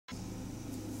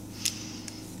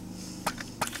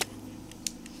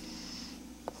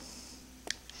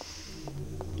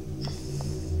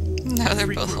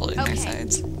my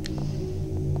sides.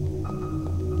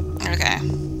 Okay.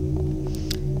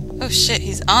 Oh shit,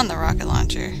 he's on the rocket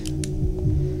launcher.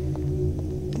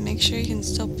 Make sure you can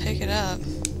still pick it up.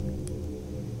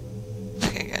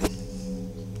 Okay, good.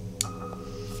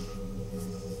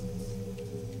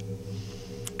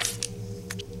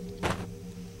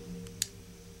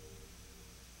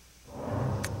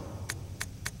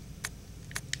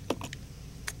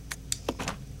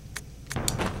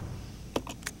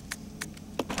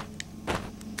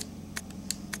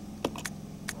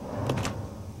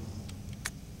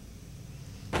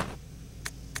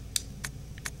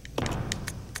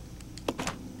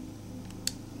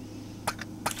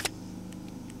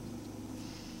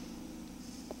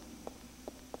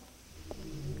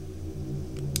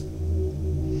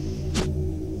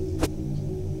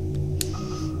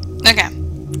 Okay.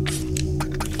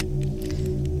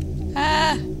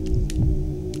 Ah.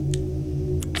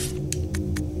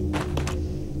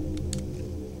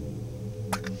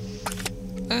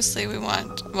 Mostly we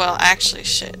want... Well, actually,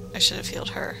 shit. I should have healed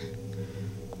her.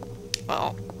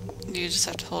 Well, you just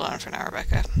have to hold on for now,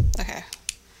 Rebecca. Okay.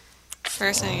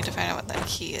 First, I need to find out what that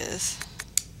key is.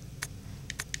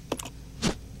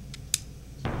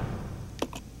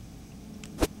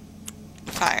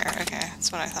 Fire. Okay,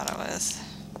 that's what I thought it was.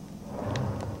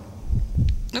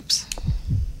 Oops.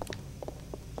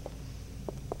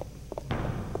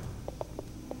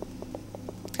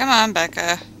 Come on,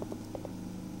 Becca.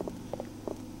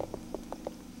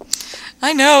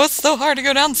 I know, it's so hard to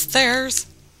go downstairs.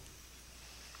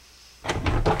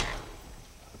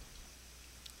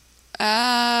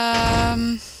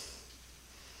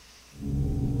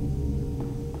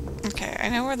 Okay, I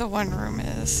know where the one room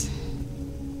is.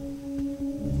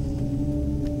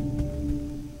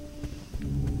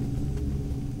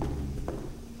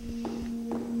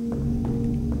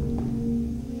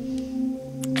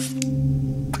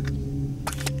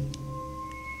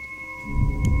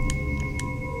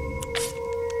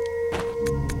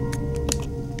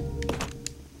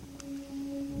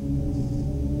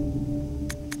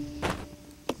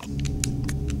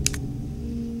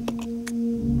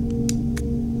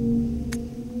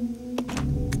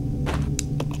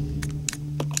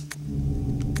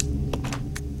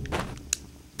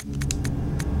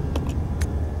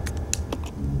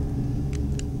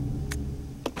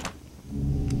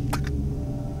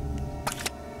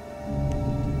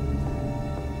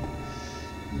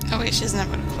 Oh wait, she doesn't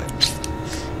have it equipped.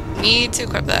 Need to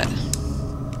equip that.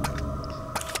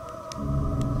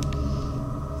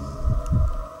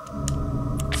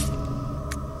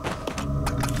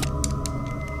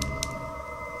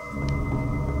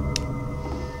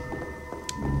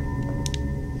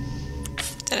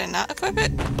 Did I not equip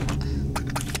it?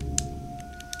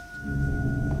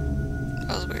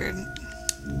 That was weird. I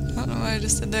don't know what I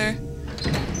just did there.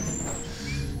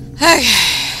 Okay.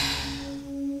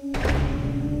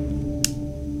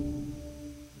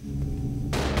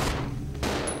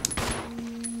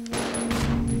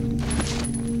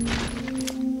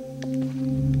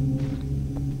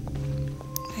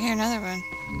 I hear another one.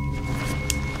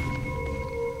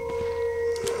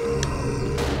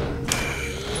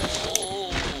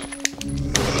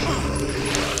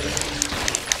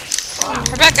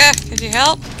 Rebecca, could you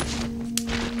help?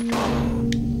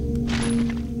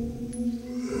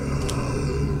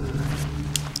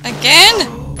 Again?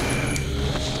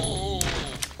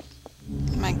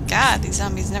 Oh my god, these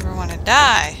zombies never want to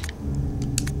die.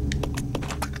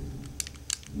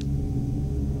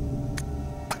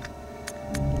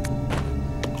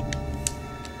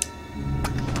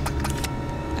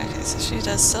 Okay, so she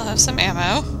does still have some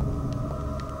ammo.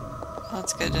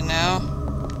 That's good to know.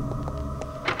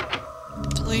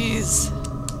 Please.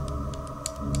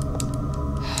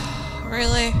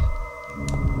 Really?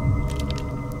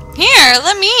 Here,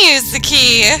 let me use the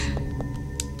key!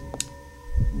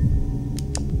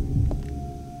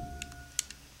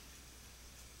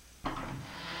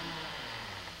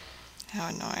 How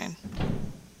annoying.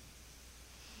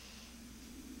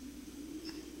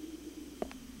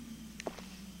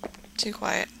 Too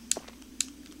quiet.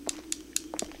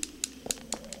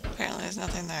 Apparently there's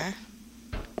nothing there.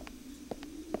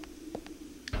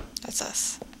 That's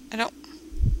us. I don't...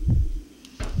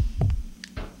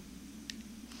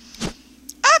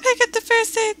 I'll pick up the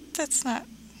first aid! That's not...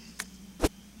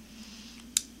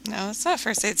 No, it's not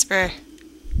first aid spray.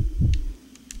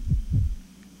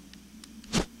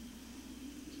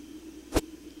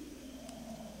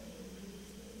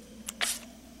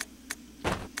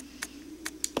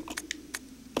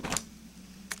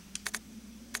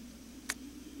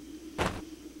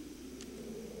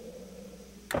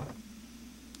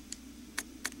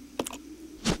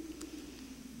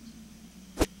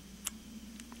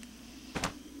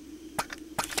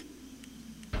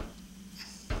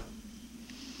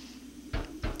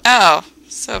 Oh,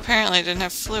 so apparently it didn't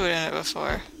have fluid in it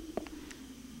before. Well,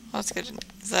 that's good.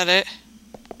 Is that it?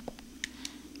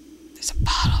 There's a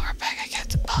bottle, Rebecca. Get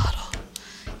the bottle.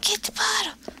 Get the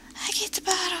bottle. I get the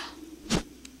bottle.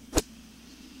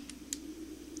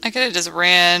 I could have just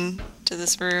ran to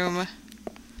this room.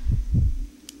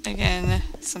 Again,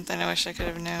 something I wish I could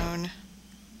have known.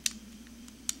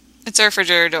 It's a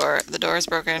refrigerator door. The door is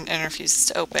broken and refuses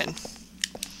to open.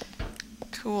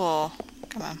 Cool.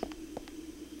 Come on.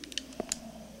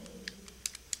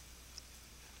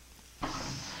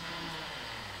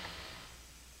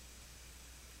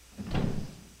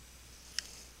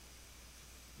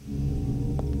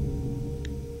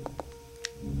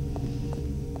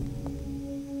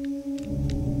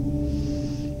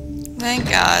 Thank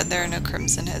God there are no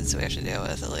crimson heads we have to deal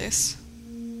with, at least.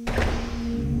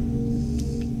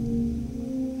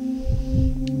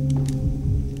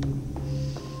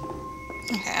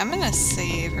 Okay, I'm gonna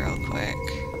save real quick.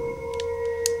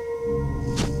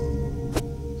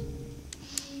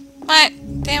 What?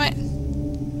 Damn it.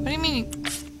 What do you mean?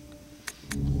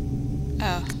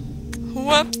 Oh.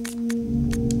 Whoops.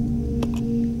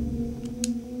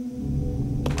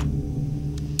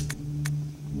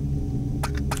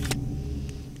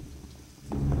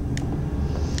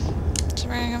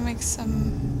 We're gonna make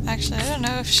some... Actually, I don't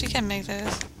know if she can make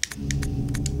those.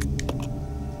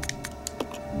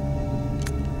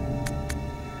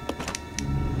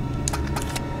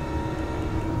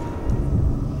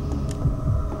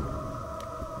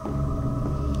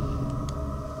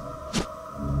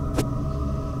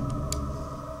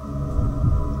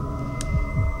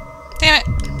 Damn it!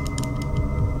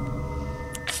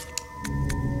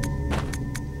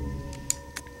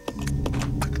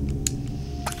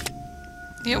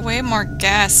 You get way more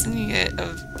gas than you get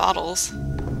of bottles. And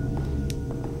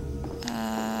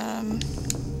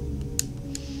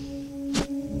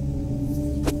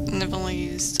I've only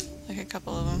used like a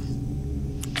couple of them.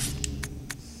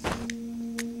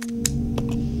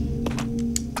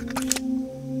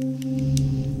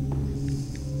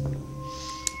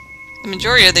 The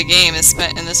majority of the game is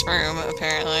spent in this room,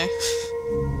 apparently.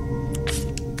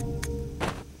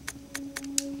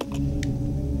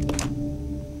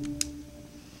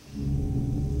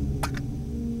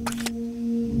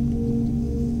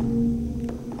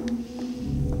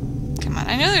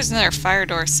 I know there's another fire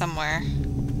door somewhere.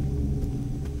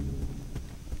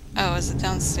 Oh, is it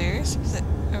downstairs? Is it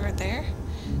over there?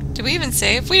 Did we even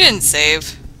save? We didn't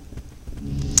save.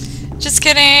 Just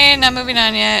kidding, not moving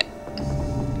on yet.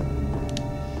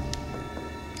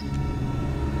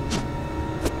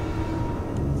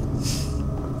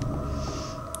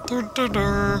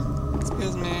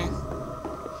 Excuse me.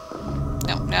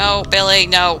 No, no, Billy,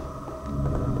 no.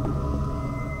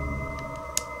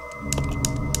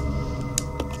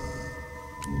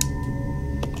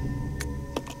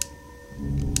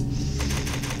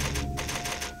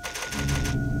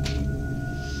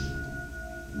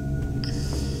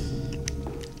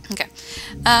 Okay.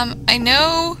 I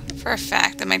know for a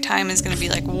fact that my time is going to be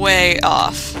like way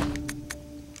off.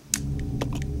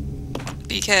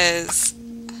 Because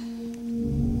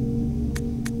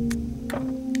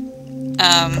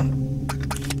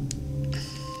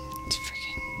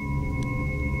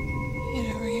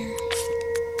get over here.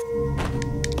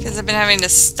 Because I've been having to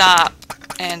stop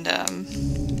and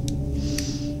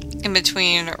in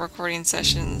between recording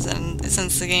sessions, and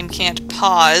since the game can't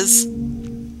pause,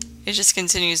 it just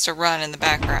continues to run in the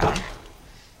background.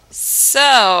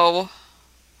 So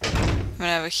I'm gonna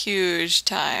have a huge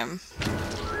time.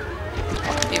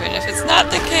 Even if it's not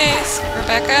the case.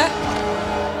 Rebecca?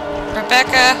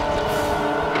 Rebecca?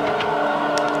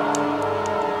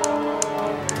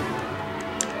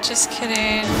 Just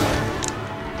kidding.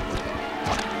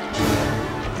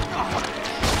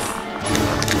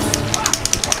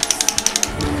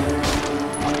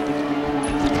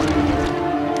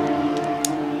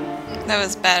 That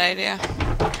was a bad idea.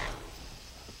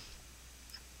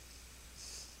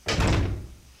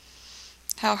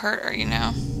 How hurt are you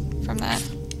now from that?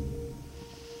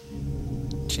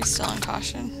 She's still in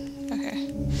caution.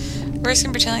 Okay. We're just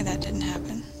gonna pretend like that didn't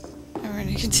happen. And we're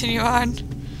gonna continue on.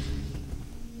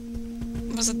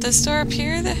 Was it this door up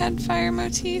here that had fire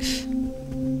motif?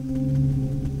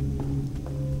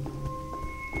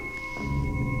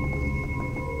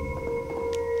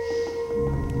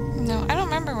 No, I don't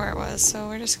remember where it was, so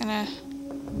we're just gonna...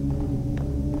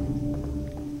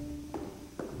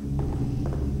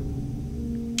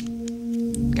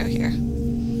 go here.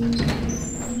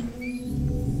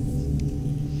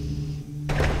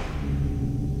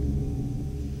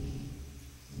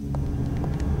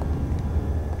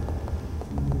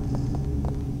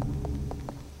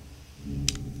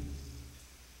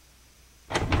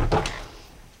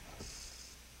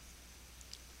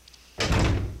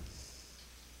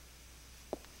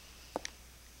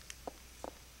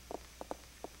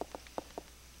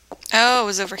 Oh, it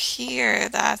was over here.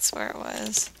 That's where it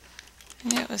was. I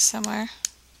knew it was somewhere.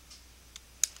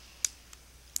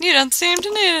 You don't seem to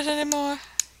need it anymore.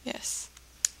 Yes.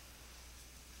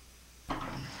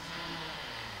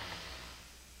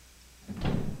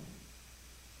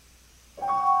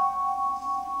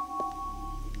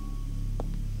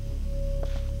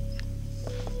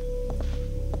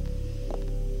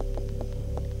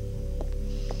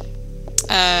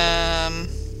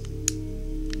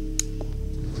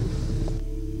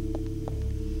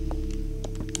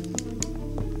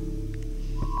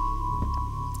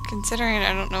 Considering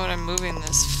I don't know what I'm moving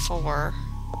this for.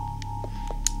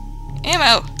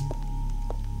 Ammo!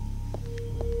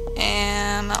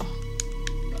 Ammo.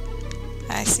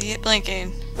 I see it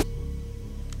blinking.